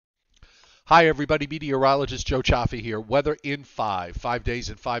Hi, everybody. Meteorologist Joe Cioffi here. Weather in 5 days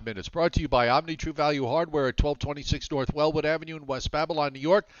in 5 minutes. Brought to you by Omni True Value Hardware at 1226 North Wellwood Avenue in West Babylon, New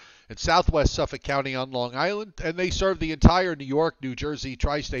York, and Southwest Suffolk County on Long Island. And they serve the entire New York, New Jersey,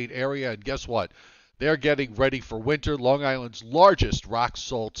 tri-state area. And guess what? They're getting ready for winter. Long Island's largest rock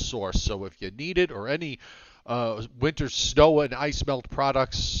salt source. So if you need it or any winter snow and ice melt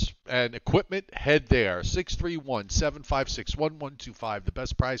products and equipment, head there. 631-756-1125. The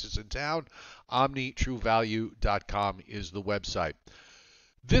best prices in town. OmniTrueValue.com is the website.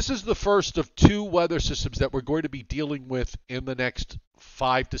 This is the first of two weather systems that we're going to be dealing with in the next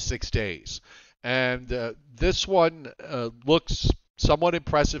 5 to 6 days. And this one looks somewhat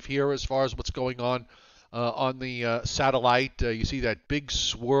impressive here as far as what's going on the satellite. You see that big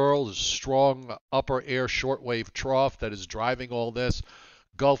swirl, the strong upper air shortwave trough that is driving all this.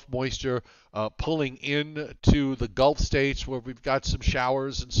 Gulf moisture pulling in to the Gulf states where we've got some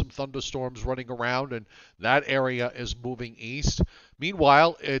showers and some thunderstorms running around, and that area is moving east.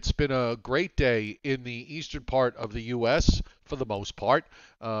 Meanwhile, it's been a great day in the eastern part of the U.S. for the most part,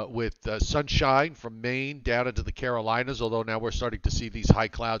 with sunshine from Maine down into the Carolinas, although now we're starting to see these high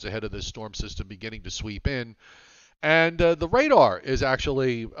clouds ahead of this storm system beginning to sweep in. And the radar is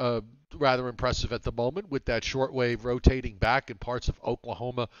actually rather impressive at the moment, with that shortwave rotating back in parts of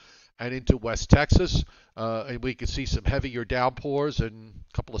Oklahoma and into West Texas. And we can see some heavier downpours and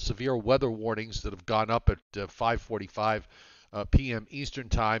a couple of severe weather warnings that have gone up at 5:45 p.m. Eastern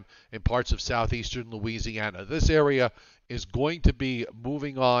Time in parts of southeastern Louisiana. This area is going to be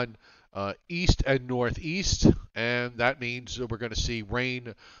moving on east and northeast, and that means we're going to see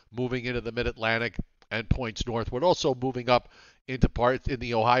rain moving into the mid-Atlantic and points northward, also moving up into parts in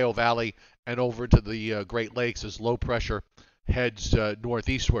the Ohio Valley and over to the Great Lakes as low pressure heads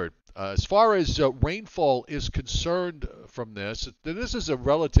northeastward. As far as rainfall is concerned from this is a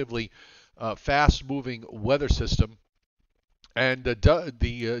relatively fast-moving weather system, and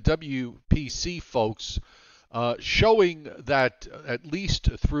the WPC folks showing that at least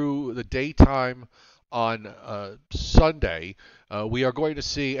through the daytime on Sunday, we are going to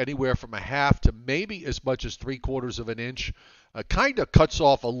see anywhere from a half to maybe as much as 3/4 of an inch. Kind of cuts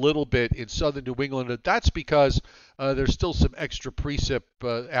off a little bit in southern New England. And that's because there's still some extra precip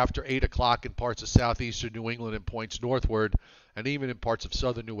after 8 o'clock in parts of southeastern New England and points northward, and even in parts of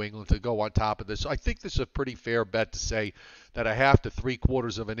southern New England to go on top of this. So I think this is a pretty fair bet to say that a half to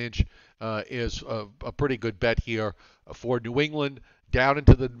 3/4 of an inch is a pretty good bet here for New England, down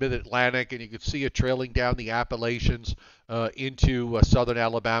into the mid-Atlantic, and you can see it trailing down the Appalachians into southern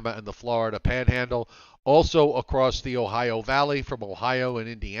Alabama and the Florida Panhandle. Also across the Ohio Valley from Ohio and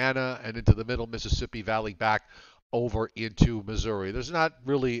Indiana and into the middle Mississippi Valley back over into Missouri. There's not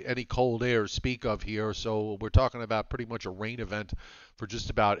really any cold air to speak of here, so we're talking about pretty much a rain event for just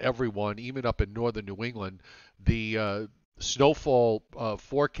about everyone, even up in northern New England. The snowfall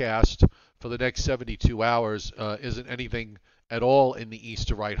forecast for the next 72 hours isn't anything at all in the east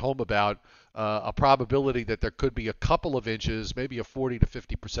to write home about. A probability that there could be a couple of inches, maybe a 40 to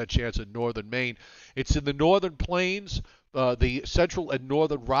 50% chance in northern Maine. It's in the northern plains, the central and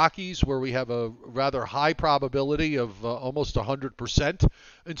northern Rockies, where we have a rather high probability of almost 100%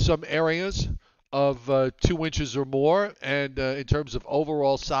 in some areas of 2 inches or more. And in terms of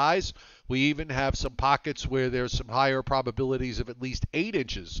overall size, we even have some pockets where there's some higher probabilities of at least 8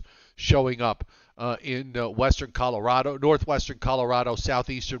 inches showing up in western Colorado, northwestern Colorado,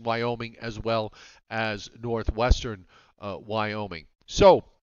 southeastern Wyoming, as well as northwestern Wyoming. So,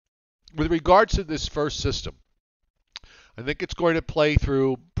 with regards to this first system, I think it's going to play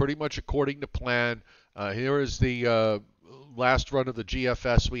through pretty much according to plan. Here is the last run of the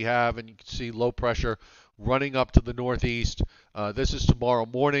GFS we have, and you can see low pressure running up to the northeast. This is tomorrow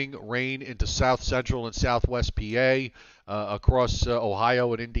morning. Rain into south central and southwest PA, across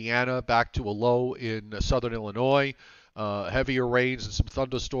Ohio and Indiana, back to a low in southern Illinois. Heavier rains and some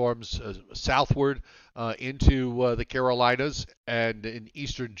thunderstorms southward into the Carolinas and in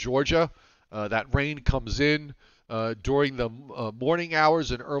eastern Georgia. That rain comes in during the morning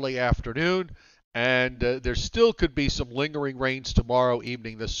hours and early afternoon. And there still could be some lingering rains tomorrow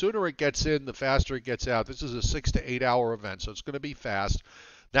evening. The sooner it gets in, the faster it gets out. This is a 6 to 8 hour event, so it's going to be fast.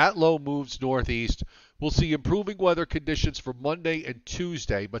 That low moves northeast. We'll see improving weather conditions for Monday and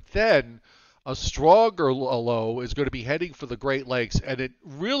Tuesday, but then a stronger low is going to be heading for the Great Lakes, and it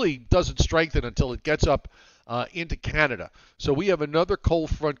really doesn't strengthen until it gets up into Canada. So we have another cold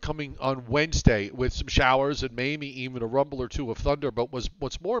front coming on Wednesday with some showers and maybe even a rumble or two of thunder. But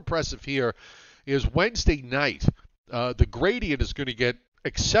what's more impressive here is Wednesday night, the gradient is going to get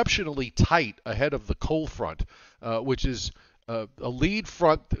exceptionally tight ahead of the cold front, which is a lead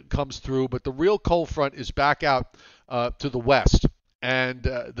front that comes through, but the real cold front is back out to the west. And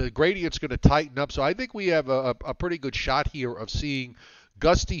the gradient's going to tighten up. So I think we have a pretty good shot here of seeing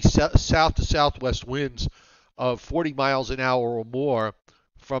gusty south to southwest winds of 40 miles an hour or more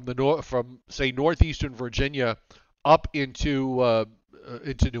from say northeastern Virginia up into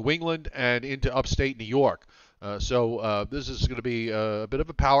New England and into upstate New York. So this is going to be a bit of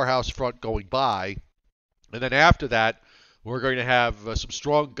a powerhouse front going by. And then after that, we're going to have some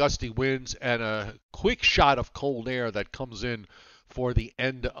strong gusty winds and a quick shot of cold air that comes in for the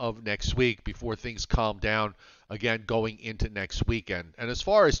end of next week before things calm down again going into next weekend. And as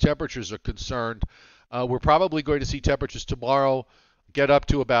far as temperatures are concerned, we're probably going to see temperatures tomorrow get up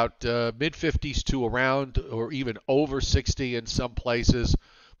to about mid-50s to around or even over 60 in some places.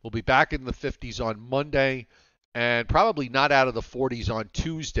 We'll be back in the 50s on Monday and probably not out of the 40s on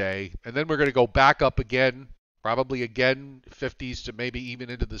Tuesday. And then we're going to go back up again, probably again 50s to maybe even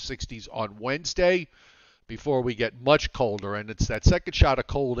into the 60s on Wednesday before we get much colder. And it's that second shot of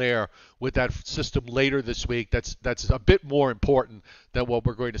cold air with that system later this week that's a bit more important than what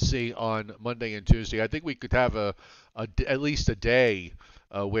we're going to see on Monday and Tuesday. I think we could have at least a day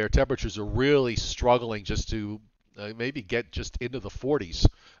where temperatures are really struggling just to maybe get just into the 40s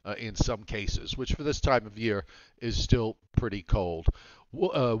in some cases, which for this time of year is still pretty cold.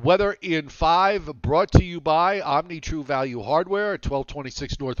 Weather in 5 brought to you by Omni True Value Hardware at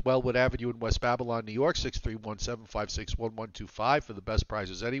 1226 North Wellwood Avenue in West Babylon, New York, 631-756-1125 for the best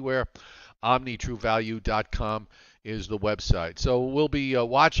prices anywhere. OmniTrueValue.com is the website. So we'll be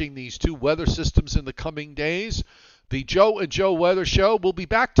watching these two weather systems in the coming days. The Joe and Joe Weather Show will be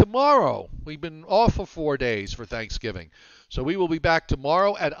back tomorrow. We've been off for 4 days for Thanksgiving. So we will be back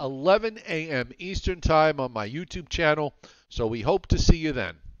tomorrow at 11 a.m. Eastern Time on my YouTube channel. So we hope to see you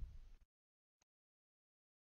then.